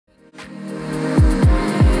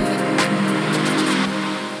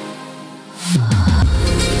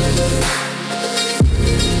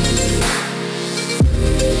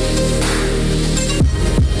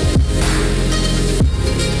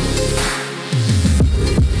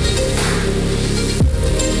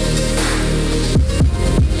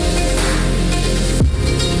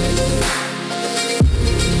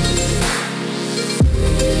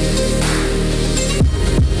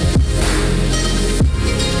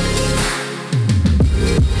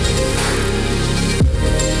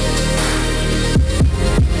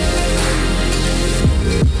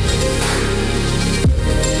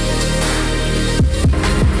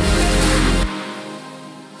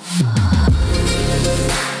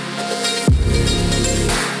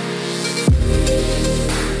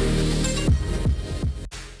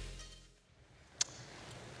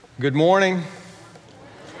Good morning.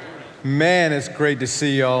 Man, it's great to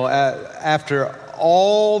see y'all. After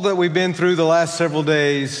all that we've been through the last several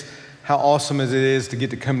days, how awesome it is to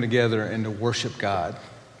get to come together and to worship God.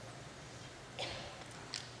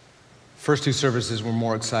 First two services were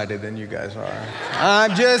more excited than you guys are.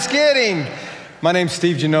 I'm just kidding. My name's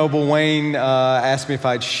Steve Genoble. Wayne asked me if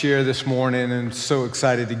I'd share this morning, and I'm so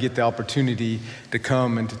excited to get the opportunity to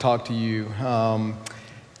come and to talk to you.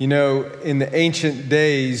 You know, in the ancient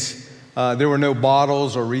days, there were no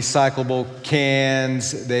bottles or recyclable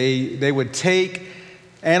cans. They would take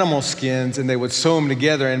animal skins and they would sew them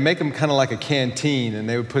together and make them kind of like a canteen, and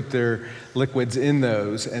they would put their liquids in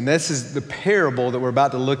those. And this is the parable that we're about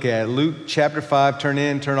to look at. Luke chapter 5, turn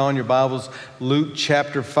on your Bibles. Luke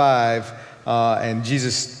chapter 5, and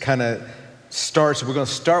Jesus kind of starts. We're going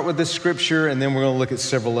to start with this scripture, and then we're going to look at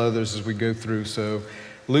several others as we go through. So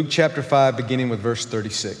Luke chapter 5, beginning with verse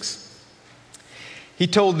 36. He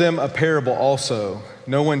told them a parable also.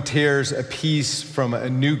 No one tears a piece from a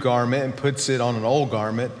new garment and puts it on an old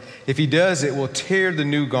garment. If he does, it will tear the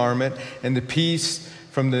new garment, and the piece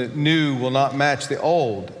from the new will not match the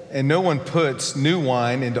old. And no one puts new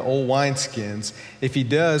wine into old wineskins. If he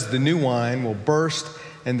does, the new wine will burst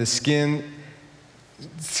and the skins,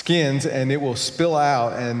 and it will spill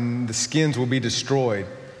out, and the skins will be destroyed.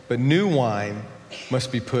 But new wine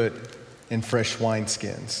must be put in fresh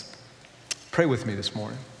wineskins. Pray with me this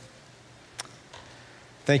morning.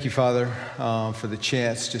 Thank you, Father, for the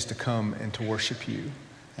chance just to come and to worship you.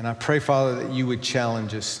 And I pray, Father, that you would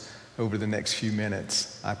challenge us over the next few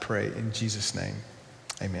minutes. I pray in Jesus' name,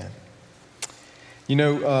 amen. You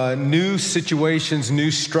know, new situations,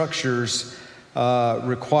 new structures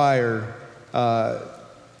require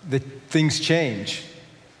that things change.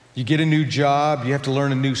 You get a new job, you have to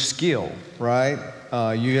learn a new skill, right?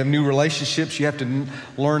 You have new relationships, you have to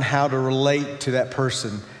learn how to relate to that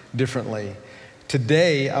person differently.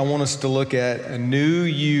 Today, I want us to look at a new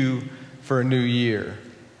you for a new year.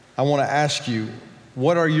 I want to ask you,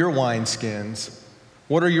 what are your wineskins?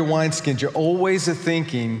 What are your wineskins? You're always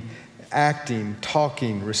thinking, acting,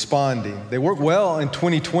 talking, responding. They work well in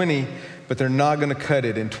 2020, but they're not going to cut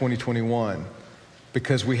it in 2021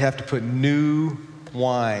 because we have to put new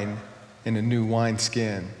wine in a new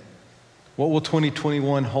wineskin. What will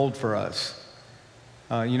 2021 hold for us?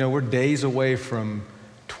 You know, we're days away from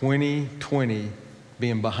 2020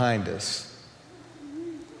 being behind us.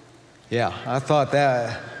 Yeah, I thought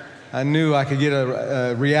that. I knew I could get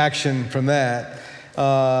a reaction from that.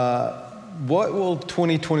 What will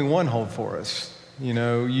 2021 hold for us? You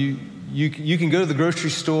know, you can go to the grocery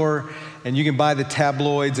store and you can buy the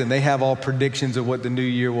tabloids, and they have all predictions of what the new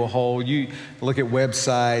year will hold. You look at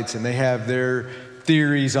websites and they have their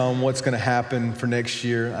theories on what's going to happen for next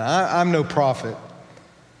year. I'm no prophet,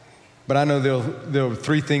 but I know there are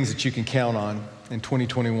three things that you can count on in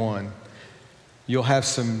 2021. You'll have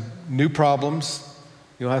some new problems,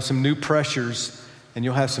 you'll have some new pressures, and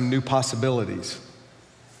you'll have some new possibilities.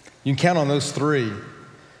 You can count on those three.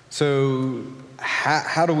 So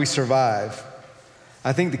how do we survive?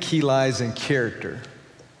 I think the key lies in character.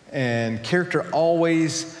 And character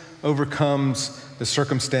always overcomes the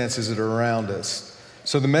circumstances that are around us.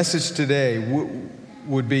 So the message today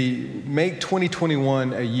would be, make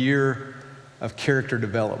 2021 a year of character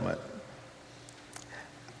development.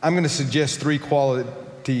 I'm going to suggest three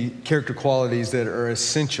character qualities that are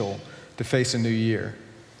essential to face a new year.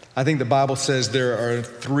 I think the Bible says there are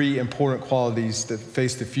three important qualities that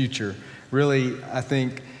face the future. Really, I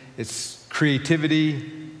think it's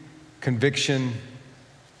creativity, conviction,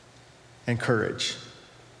 and courage.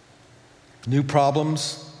 New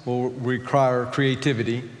problems will require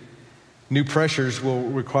creativity. New pressures will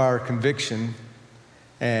require conviction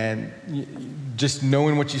and just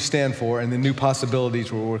knowing what you stand for. And the new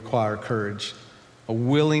possibilities will require courage, a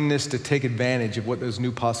willingness to take advantage of what those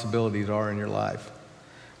new possibilities are in your life.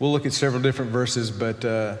 We'll look at several different verses, but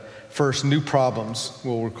first, new problems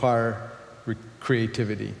will require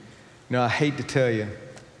creativity. Now, I hate to tell you,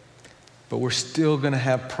 but we're still going to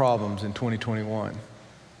have problems in 2021.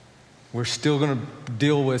 We're still going to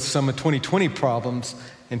deal with some of 2020 problems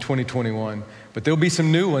in 2021, but there'll be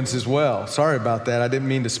some new ones as well. Sorry about that. I didn't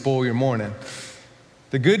mean to spoil your morning.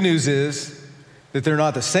 The good news is that they're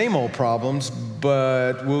not the same old problems,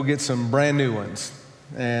 but we'll get some brand new ones.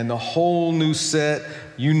 And a whole new set,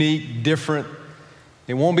 unique, different.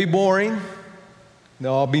 It won't be boring.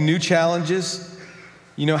 There'll all be new challenges.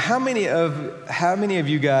 You know, how many of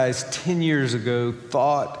you guys 10 years ago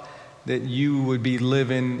thought that you would be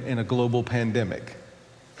living in a global pandemic?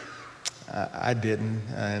 I didn't,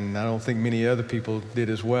 and I don't think many other people did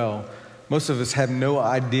as well. Most of us have no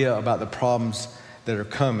idea about the problems that are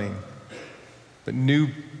coming. But new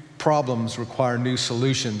problems require new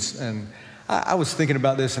solutions. And I was thinking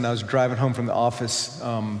about this, and I was driving home from the office,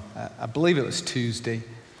 I believe it was Tuesday,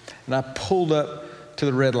 and I pulled up to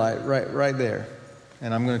the red light right there.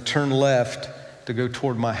 And I'm going to turn left to go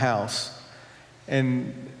toward my house.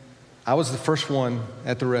 And I was the first one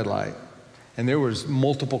at the red light. And there was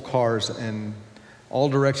multiple cars in all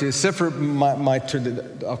directions, except for my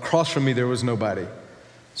turn. Across from me, there was nobody.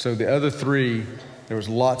 So the other three, there was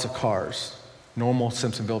lots of cars, normal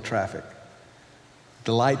Simpsonville traffic.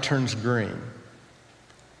 The light turns green.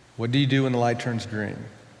 What do you do when the light turns green?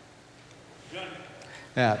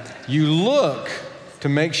 Now, you look to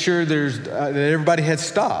make sure that everybody had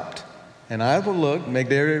stopped. And I will look, make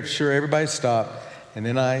sure everybody stopped, and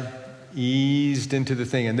then I eased into the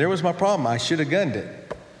thing. And there was my problem. I should have gunned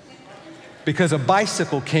it. Because a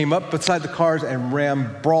bicycle came up beside the cars and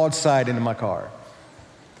ran broadside into my car.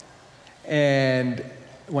 And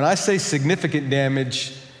when I say significant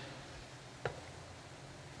damage,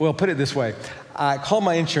 well, put it this way. I called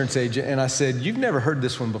my insurance agent and I said, "You've never heard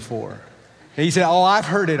this one before." And he said, "Oh, I've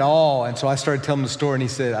heard it all." And so I started telling him the story, and he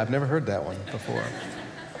said, "I've never heard that one before."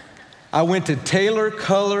 I went to Taylor,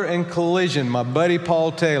 Color, and Collision, my buddy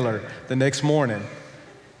Paul Taylor, the next morning.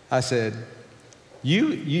 I said,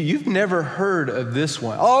 You've never heard of this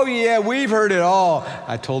one." "Oh, yeah, we've heard it all."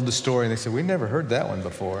 I told the story, and they said, "We've never heard that one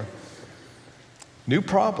before." New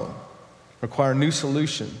problem, require new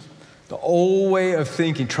solutions. The old way of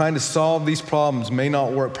thinking, trying to solve these problems may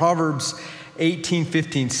not work. Proverbs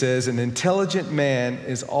 18:15 says, "An intelligent man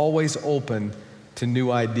is always open to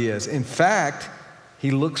new ideas. In fact,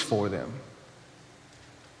 he looks for them."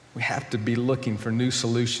 We have to be looking for new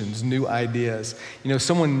solutions, new ideas. You know,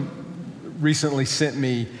 someone recently sent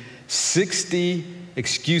me 60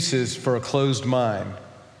 excuses for a closed mind.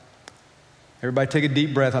 Everybody take a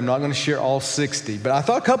deep breath. I'm not going to share all 60, but I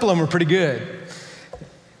thought a couple of them were pretty good.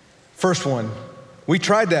 First one, we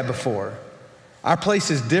tried that before. Our place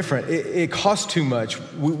is different. It costs too much.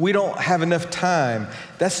 We don't have enough time.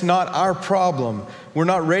 That's not our problem. We're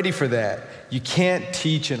not ready for that. You can't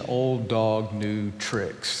teach an old dog new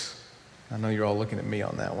tricks. I know you're all looking at me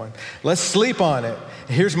on that one. Let's sleep on it.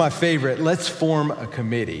 Here's my favorite. Let's form a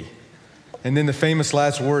committee. And then the famous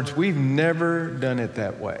last words, "We've never done it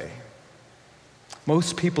that way."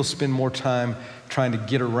 Most people spend more time trying to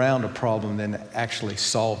get around a problem than actually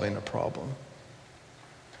solving a problem.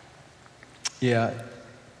 Yeah,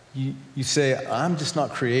 you say, "I'm just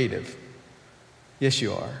not creative." Yes,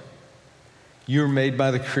 you are. You're made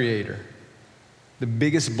by the Creator. The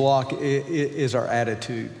biggest block is our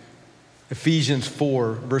attitude. Ephesians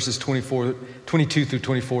 4, verses 22 through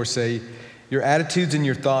 24 say, "Your attitudes and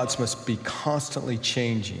your thoughts must be constantly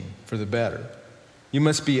changing for the better. You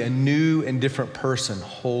must be a new and different person,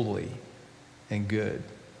 holy and good."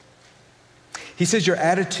 He says your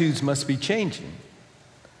attitudes must be changing.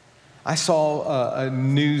 I saw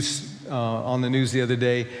on the news the other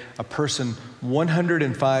day, a person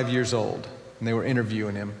 105 years old, and they were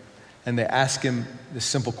interviewing him, and they asked him this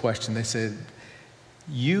simple question. They said,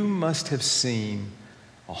 "You must have seen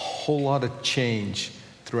a whole lot of change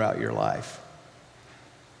throughout your life."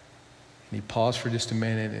 And he paused for just a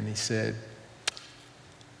minute, and he said,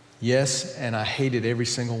 "Yes, and I hated every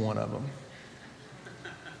single one of them."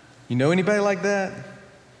 You know anybody like that?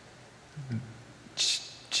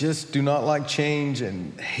 Just do not like change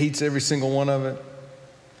and hates every single one of it.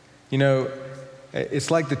 You know, it's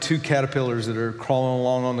like the two caterpillars that are crawling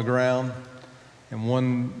along on the ground, and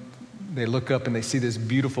one, they look up and they see this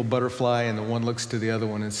beautiful butterfly, and the one looks to the other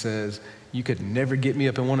one and says, "You could never get me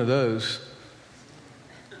up in one of those."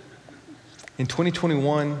 In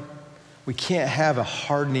 2021, we can't have a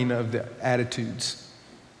hardening of the attitudes.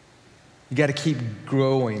 You got to keep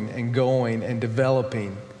growing and going and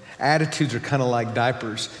developing. Attitudes are kind of like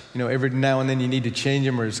diapers. You know, every now and then you need to change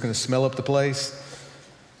them or it's going to smell up the place.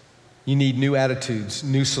 You need new attitudes,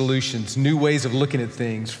 new solutions, new ways of looking at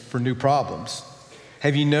things for new problems.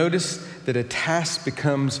 Have you noticed that a task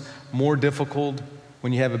becomes more difficult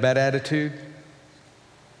when you have a bad attitude?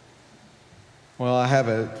 Well, I have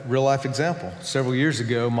a real life example. Several years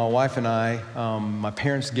ago, my wife and I, my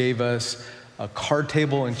parents gave us a card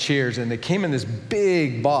table and chairs, and they came in this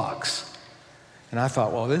big box. And I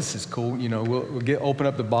thought, well, this is cool. You know, we'll open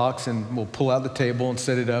up the box and we'll pull out the table and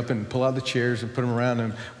set it up and pull out the chairs and put them around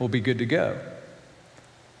and we'll be good to go.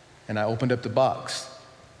 And I opened up the box,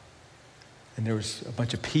 and there was a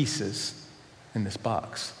bunch of pieces in this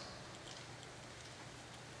box.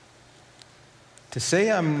 To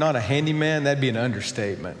say I'm not a handyman, that'd be an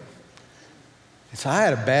understatement. And so I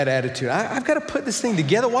had a bad attitude. I've got to put this thing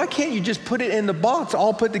together. Why can't you just put it in the box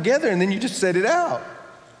all put together and then you just set it out?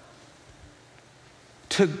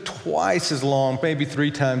 Took twice as long, maybe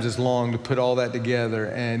 3 times as long to put all that together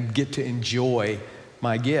and get to enjoy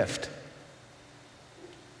my gift.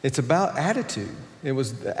 It's about attitude. It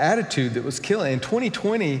was the attitude that was killing. In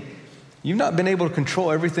 2020, you've not been able to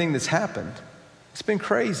control everything that's happened. It's been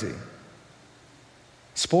crazy.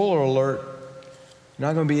 Spoiler alert, you're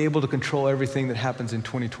not going to be able to control everything that happens in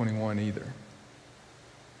 2021 either.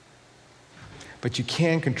 But you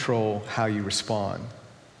can control how you respond.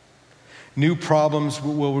 New problems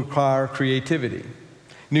will require creativity.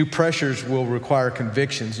 New pressures will require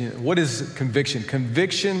convictions. What is conviction?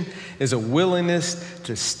 Conviction is a willingness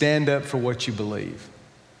to stand up for what you believe.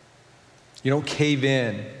 You don't cave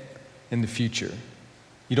in the future.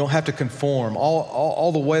 You don't have to conform.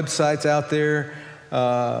 All the websites out there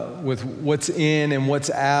with what's in and what's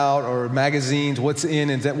out, or magazines, what's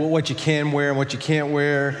in and what you can wear and what you can't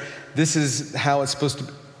wear. This is how it's supposed to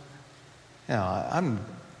be.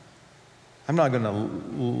 I'm not going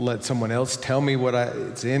to let someone else tell me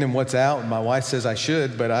it's in and what's out. My wife says I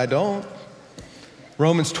should, but I don't.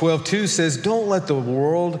 Romans 12:2 says, don't let the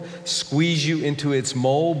world squeeze you into its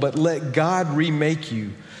mold, but let God remake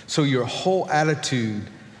you so your whole attitude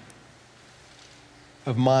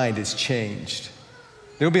of mind is changed.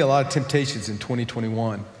 There'll be a lot of temptations in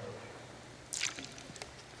 2021.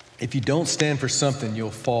 If you don't stand for something,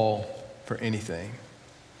 you'll fall for anything.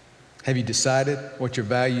 Have you decided what your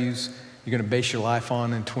values you're going to base your life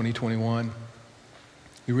on in 2021?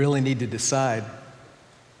 You really need to decide.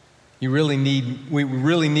 We really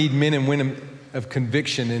need men and women of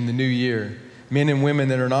conviction in the new year. Men and women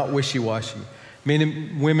that are not wishy-washy. Men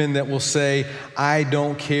and women that will say, I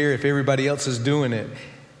don't care if everybody else is doing it.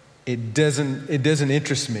 It doesn't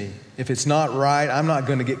interest me. If it's not right, I'm not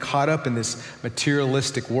going to get caught up in this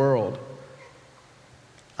materialistic world.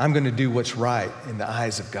 I'm going to do what's right in the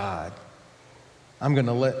eyes of God. I'm going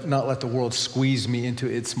to not let the world squeeze me into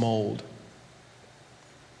its mold.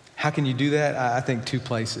 How can you do that? I think 2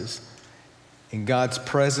 places. In God's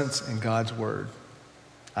presence and God's word.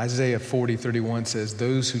 Isaiah 40:31 says,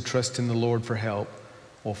 those who trust in the Lord for help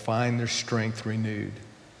will find their strength renewed.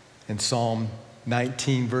 And Psalm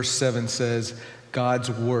 19 verse 7 says, God's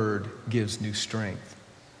word gives new strength.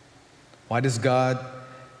 Why does God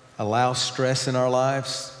allow stress in our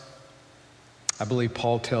lives? I believe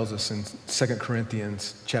Paul tells us in 2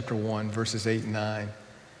 Corinthians chapter 1, verses 8 and 9.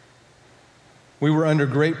 We were under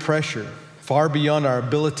great pressure, far beyond our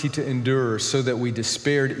ability to endure, so that we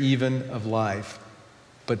despaired even of life.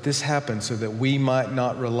 But this happened so that we might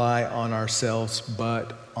not rely on ourselves,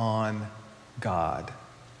 but on God.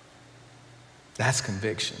 That's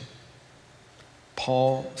conviction.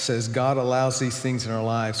 Paul says God allows these things in our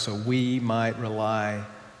lives so we might rely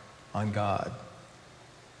on God.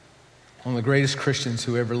 One of the greatest Christians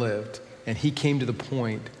who ever lived. And he came to the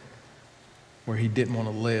point where he didn't want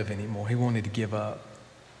to live anymore. He wanted to give up.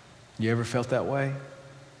 You ever felt that way?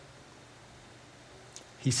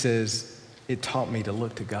 He says, it taught me to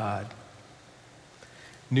look to God.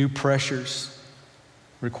 New pressures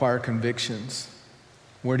require convictions.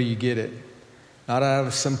 Where do you get it? Not out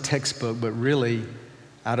of some textbook, but really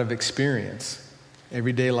out of experience,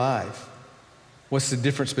 everyday life. What's the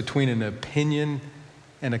difference between an opinion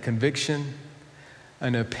and a conviction?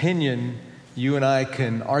 An opinion you and I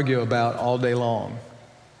can argue about all day long.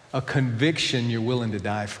 A conviction you're willing to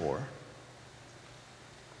die for.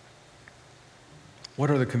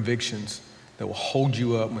 What are the convictions that will hold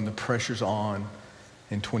you up when the pressure's on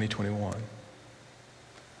in 2021?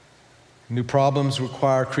 New problems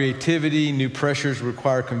require creativity, new pressures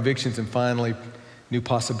require convictions, and finally, new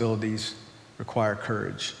possibilities require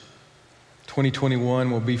courage. 2021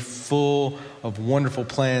 will be full of wonderful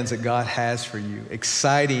plans that God has for you.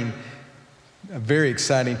 Exciting, a very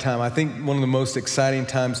exciting time. I think one of the most exciting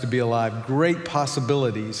times to be alive. Great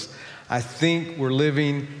possibilities. I think we're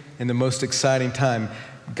living in the most exciting time.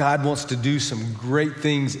 God wants to do some great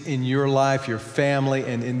things in your life, your family,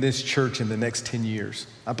 and in this church in the next 10 years.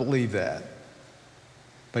 I believe that.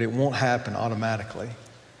 But it won't happen automatically.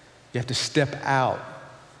 You have to step out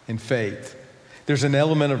in faith. There's an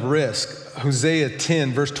element of risk. Hosea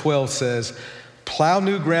 10 verse 12 says, plow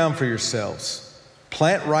new ground for yourselves,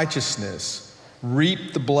 plant righteousness,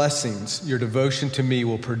 reap the blessings your devotion to me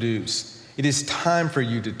will produce. It is time for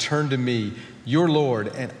you to turn to me, your Lord,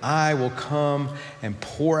 and I will come and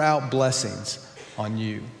pour out blessings on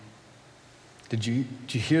you. Did you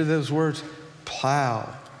hear those words?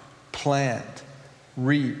 Plow, plant,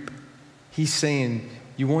 reap. He's saying,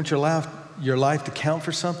 you want your life to count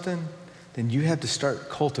for something? Then you have to start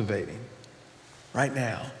cultivating. right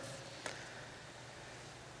now.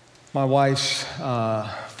 My wife's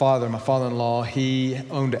father, my father-in-law, he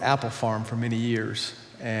owned an apple farm for many years.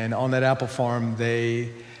 And on that apple farm,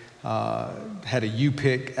 they had a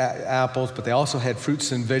U-pick apples, but they also had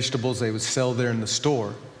fruits and vegetables they would sell there in the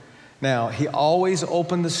store. Now, he always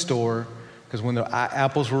opened the store, because when the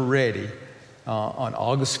apples were ready, on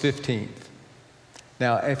August 15th.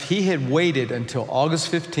 Now, if he had waited until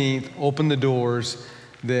August 15th, opened the doors,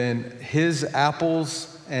 then his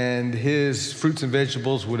apples and his fruits and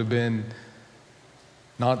vegetables would have been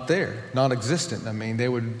not there, non-existent. I mean, they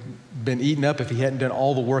would have been eaten up if he hadn't done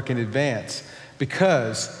all the work in advance,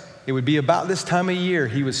 because it would be about this time of year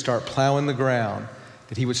he would start plowing the ground,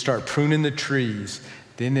 that he would start pruning the trees.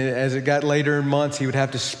 Then as it got later in months, he would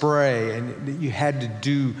have to spray, and you had to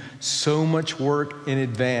do so much work in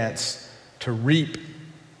advance to reap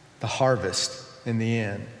the harvest in the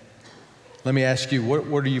end. Let me ask you,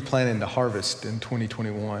 what are you planning to harvest in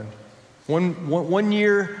 2021? One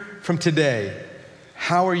year from today,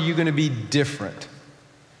 how are you going to be different?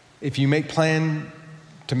 If you plan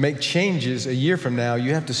to make changes a year from now,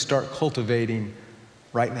 you have to start cultivating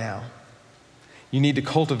right now. You need to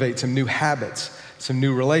cultivate some new habits, some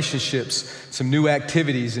new relationships, some new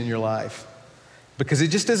activities in your life. Because it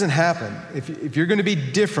just doesn't happen. If you're going to be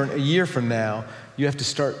different a year from now, you have to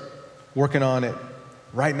start working on it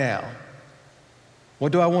right now.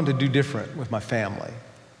 What do I want to do different with my family,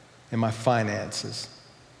 in my finances,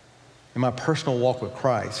 in my personal walk with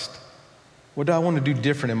Christ? What do I want to do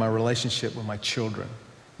different in my relationship with my children,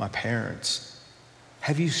 my parents?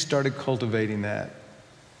 Have you started cultivating that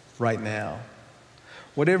right now?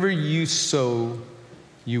 Whatever you sow,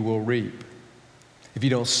 you will reap. If you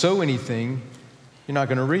don't sow anything, you're not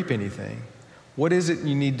going to reap anything. What is it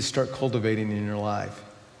you need to start cultivating in your life?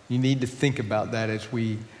 You need to think about that as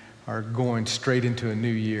we are going straight into a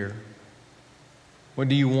new year. What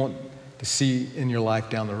do you want to see in your life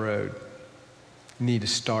down the road? You need to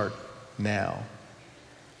start now.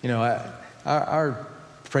 You know, our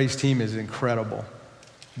praise team is incredible,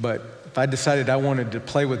 but if I decided I wanted to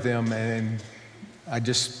play with them and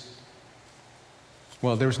there's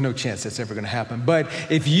no chance that's ever going to happen. But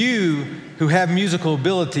if you who have musical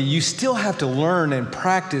ability, you still have to learn and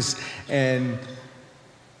practice and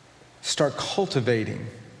start cultivating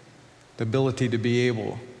the ability to be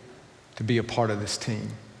able to be a part of this team.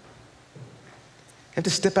 You have to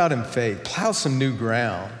step out in faith, plow some new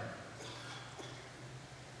ground.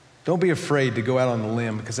 Don't be afraid to go out on the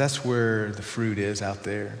limb, because that's where the fruit is out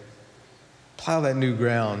there. Plow that new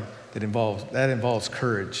ground that involves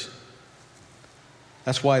courage.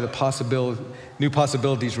 That's why new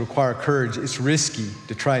possibilities require courage. It's risky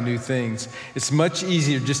to try new things. It's much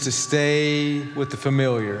easier just to stay with the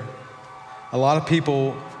familiar. A lot of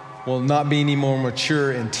people will not be any more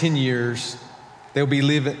mature in 10 years. They'll be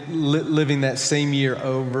living that same year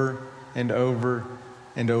over and over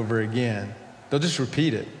and over again. They'll just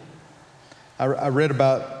repeat it. I read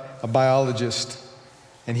about a biologist,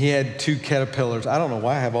 and he had 2 caterpillars. I don't know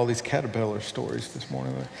why I have all these caterpillar stories this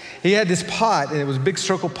morning. He had this pot, and it was a big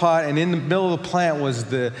circle pot, and in the middle of the plant was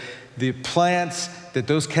the plants that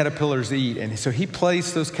those caterpillars eat. And so he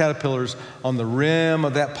placed those caterpillars on the rim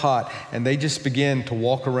of that pot, and they just began to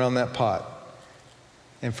walk around that pot.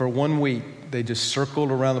 And for 1 week, they just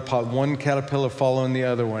circled around the pot, one caterpillar following the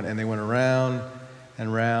other one, and they went around and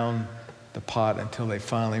around the pot until they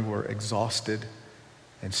finally were exhausted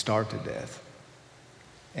and starved to death.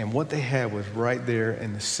 And what they had was right there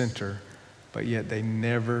in the center, but yet they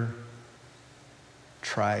never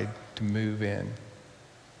tried to move in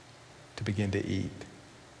to begin to eat.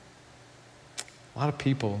 A lot of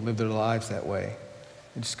people live their lives that way.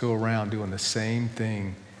 They just go around doing the same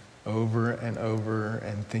thing over and over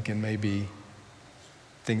and thinking maybe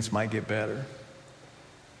things might get better.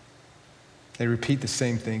 They repeat the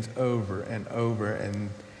same things over and over,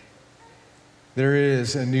 and there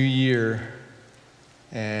is a new year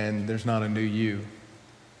and there's not a new you.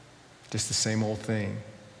 Just the same old thing.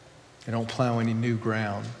 They don't plow any new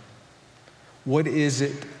ground. What is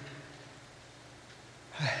it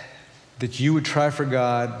that you would try for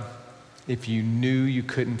God if you knew you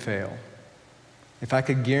couldn't fail? If I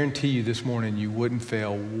could guarantee you this morning you wouldn't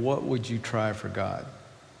fail, what would you try for God?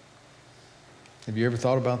 Have you ever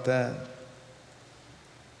thought about that?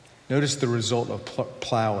 Notice the result of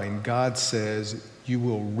plowing. God says, you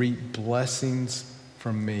will reap blessings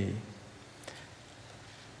from me.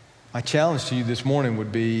 My challenge to you this morning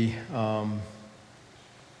would be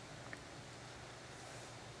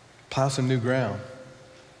plow some new ground.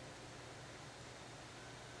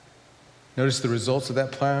 Notice the results of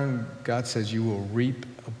that plowing. God says you will reap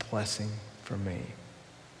a blessing from me.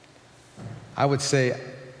 I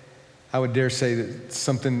would dare say that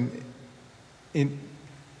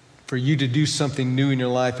for you to do something new in your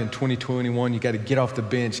life in 2021, you got to get off the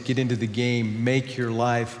bench, get into the game, make your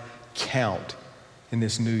life count in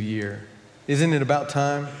this new year. Isn't it about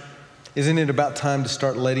time? Isn't it about time to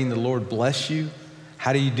start letting the Lord bless you?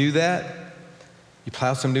 How do you do that? You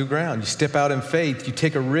plow some new ground. You step out in faith. You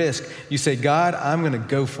take a risk. You say, God, I'm going to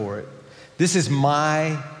go for it. This is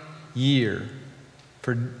my year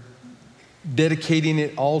for dedicating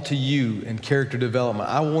it all to you in character development.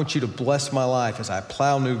 I want you to bless my life as I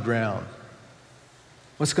plow new ground.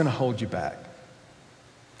 What's going to hold you back?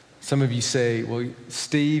 Some of you say, well,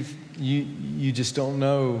 Steve, you just don't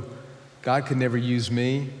know. God could never use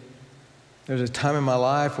me. There's a time in my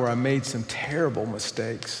life where I made some terrible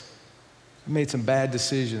mistakes. I made some bad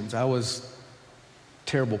decisions. I was a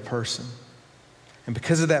terrible person. And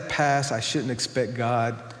because of that past, I shouldn't expect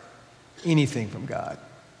anything from God.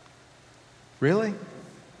 Really?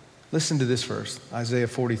 Listen to this verse, Isaiah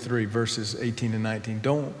 43, verses 18 and 19.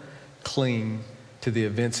 Don't cling to the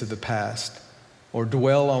events of the past or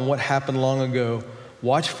dwell on what happened long ago.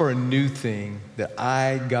 Watch for a new thing that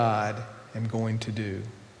I, God, am going to do.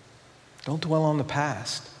 Don't dwell on the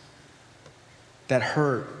past. That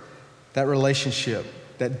hurt, that relationship,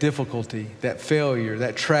 that difficulty, that failure,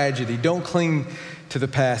 that tragedy. Don't cling to the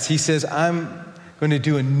past. He says, I'm going to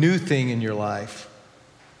do a new thing in your life.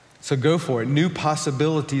 So go for it. New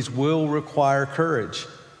possibilities will require courage.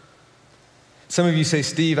 Some of you say,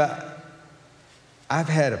 Steve, I've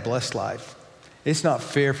had a blessed life. It's not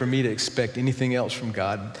fair for me to expect anything else from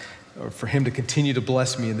God or for him to continue to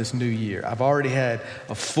bless me in this new year. I've already had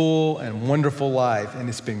a full and wonderful life, and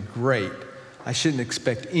it's been great. I shouldn't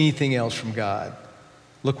expect anything else from God.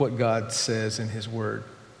 Look what God says in his word.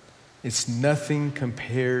 It's nothing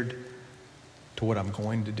compared to what I'm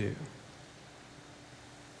going to do.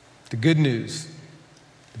 The good news,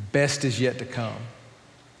 the best is yet to come.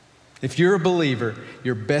 If you're a believer,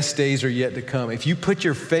 your best days are yet to come. If you put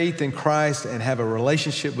your faith in Christ and have a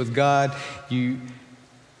relationship with God, you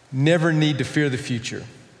never need to fear the future.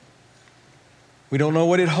 We don't know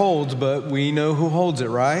what it holds, but we know who holds it,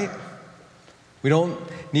 right? We don't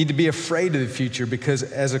need to be afraid of the future because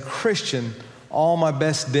as a Christian, all my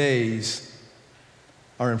best days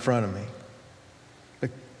are in front of me. But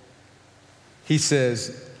he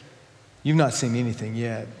says, you've not seen anything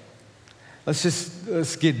yet.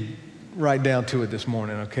 Let's get right down to it this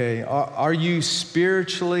morning, okay? Are you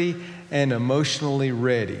spiritually and emotionally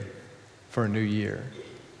ready for a new year?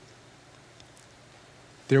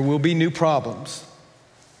 There will be new problems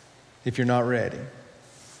if you're not ready.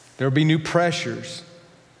 There will be new pressures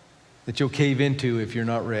that you'll cave into if you're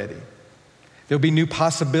not ready. There'll be new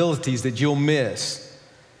possibilities that you'll miss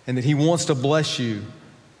and that he wants to bless you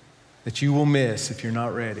that you will miss if you're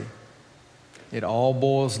not ready. It all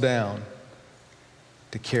boils down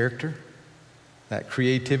to character, that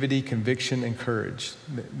creativity, conviction, and courage.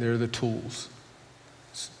 They're the tools.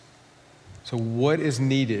 So what is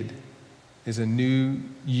needed is a new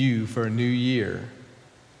you for a new year.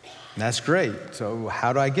 And that's great. So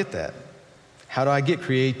how do I get that? How do I get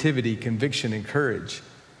creativity, conviction, and courage?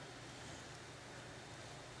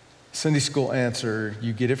 Sunday school answer,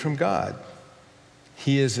 you get it from God.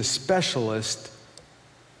 He is a specialist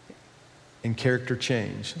in character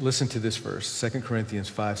change. Listen to this verse, 2 Corinthians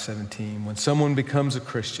 5:17. When someone becomes a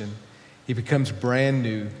Christian, he becomes a brand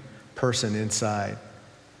new person inside.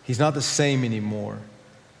 He's not the same anymore.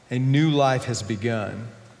 A new life has begun.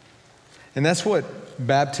 And that's what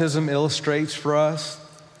baptism illustrates for us.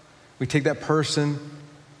 We take that person,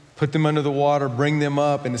 put them under the water, bring them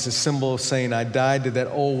up, and it's a symbol of saying, I died to that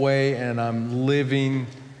old way and I'm living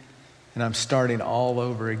and I'm starting all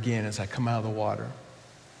over again as I come out of the water.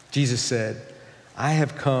 Jesus said, I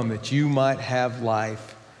have come that you might have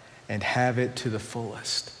life and have it to the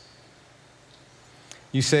fullest.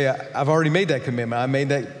 You say, I've already made that commitment. I made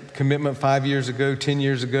that commitment 5 years ago, 10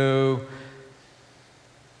 years ago.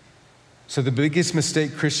 So the biggest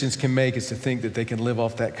mistake Christians can make is to think that they can live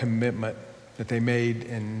off that commitment that they made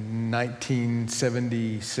in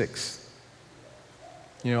 1976.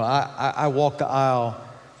 You know, I walked the aisle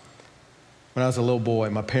when I was a little boy.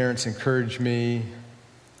 My parents encouraged me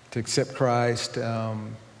to accept Christ.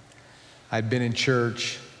 I'd been in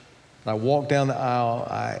church. I walked down the aisle.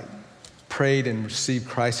 I prayed and received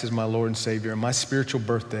Christ as my Lord and Savior. And my spiritual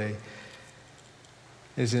birthday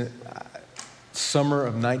is in summer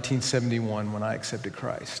of 1971 when I accepted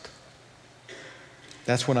Christ.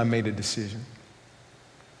 That's when I made a decision.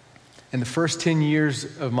 In the first 10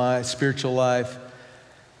 years of my spiritual life,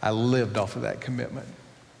 I lived off of that commitment.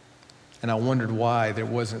 And I wondered why there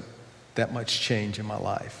wasn't that much change in my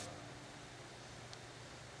life.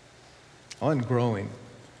 I wasn't growing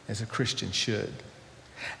as a Christian should.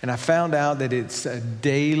 And I found out that it's a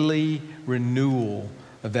daily renewal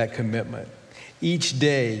of that commitment. Each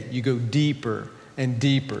day you go deeper and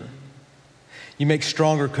deeper. You make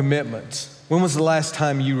stronger commitments. When was the last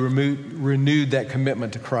time you renewed that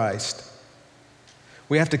commitment to Christ?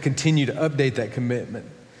 We have to continue to update that commitment.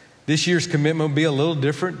 This year's commitment will be a little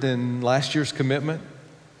different than last year's commitment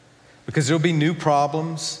because there'll be new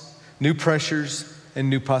problems, new pressures, and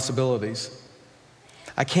new possibilities.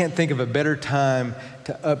 I can't think of a better time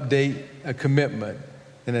to update a commitment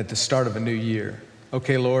than at the start of a new year.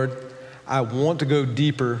 Okay, Lord, I want to go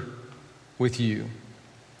deeper with you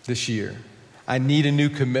this year. I need a new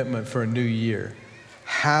commitment for a new year.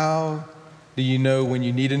 How do you know when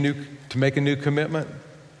you need to make a new commitment?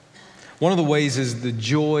 One of the ways is the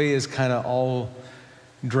joy is kind of all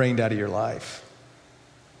drained out of your life.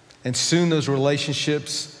 And soon those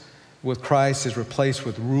relationships with Christ is replaced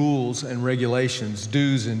with rules and regulations,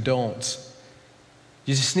 do's and don'ts.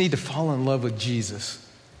 You just need to fall in love with Jesus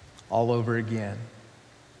all over again.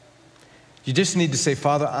 You just need to say,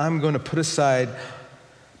 Father, I'm going to put aside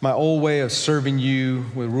my old way of serving you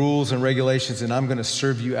with rules and regulations, and I'm going to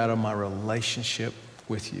serve you out of my relationship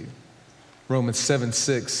with you. Romans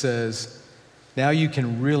 7:6 says, now you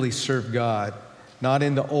can really serve God, not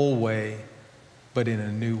in the old way, but in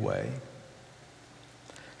a new way.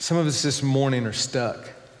 Some of us this morning are stuck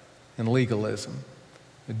in legalism,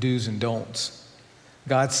 the do's and don'ts.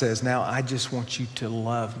 God says, now I just want you to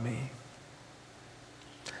love me.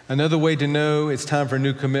 Another way to know it's time for a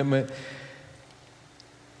new commitment,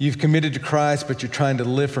 you've committed to Christ, but you're trying to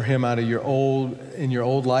live for him out of your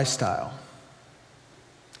old lifestyle.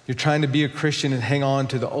 You're trying to be a Christian and hang on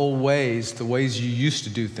to the old ways, the ways you used to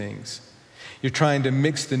do things. You're trying to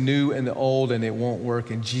mix the new and the old, and it won't work.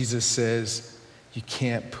 And Jesus says, you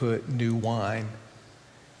can't put new wine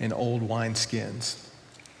in old wineskins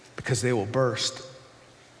because they will burst.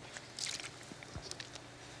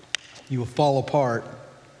 You will fall apart.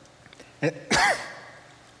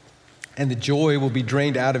 And the joy will be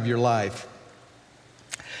drained out of your life.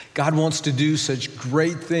 God wants to do such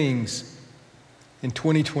great things in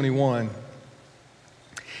 2021.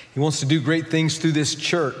 He wants to do great things through this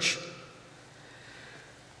church.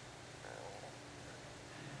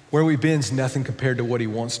 Where we've been is nothing compared to what he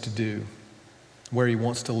wants to do, where he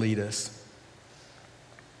wants to lead us.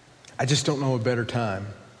 I just don't know a better time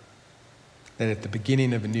than at the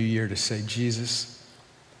beginning of a new year to say, Jesus,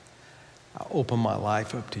 I open my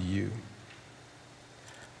life up to you.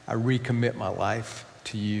 I recommit my life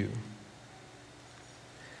to you.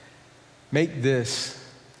 Make this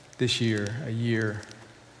year a year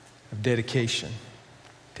of dedication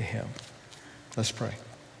to him. Let's pray.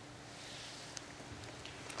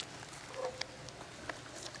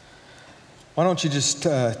 Why don't you just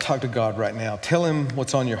talk to God right now? Tell him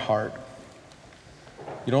what's on your heart.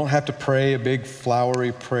 You don't have to pray a big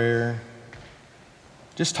flowery prayer.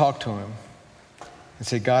 Just talk to him and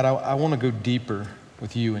say, God, I want to go deeper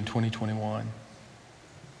with you in 2021.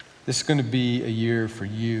 This is going to be a year for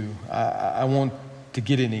you. I want to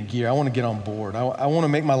get in gear. I want to get on board. I want to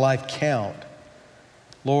make my life count.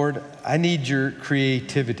 Lord, I need your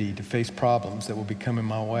creativity to face problems that will be coming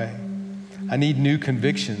my way. I need new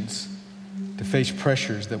convictions to face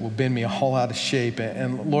pressures that will bend me all out of shape.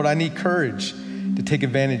 And Lord, I need courage to take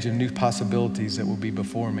advantage of new possibilities that will be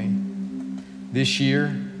before me. This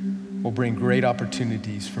year will bring great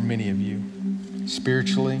opportunities for many of you,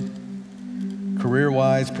 spiritually,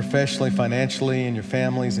 career-wise, professionally, financially, in your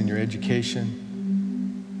families, in your education.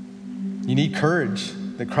 You need courage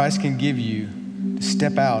that Christ can give you to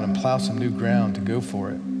step out and plow some new ground to go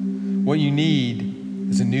for it. What you need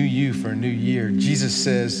is a new you for a new year. Jesus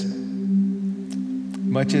says,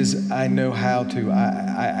 much as I know how to,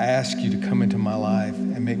 I ask you to come into my life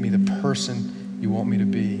and make me the person you want me to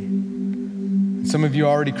be. And some of you are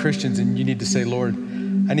already Christians and you need to say, Lord,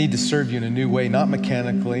 I need to serve you in a new way, not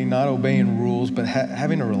mechanically, not obeying rules, but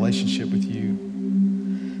having a relationship with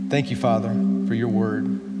you. Thank you, Father, for your word.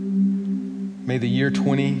 May the year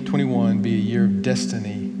 2021 be a year of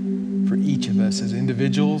destiny for each of us as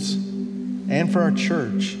individuals and for our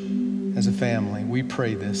church as a family. We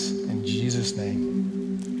pray this in Jesus' name.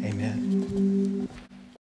 Amen.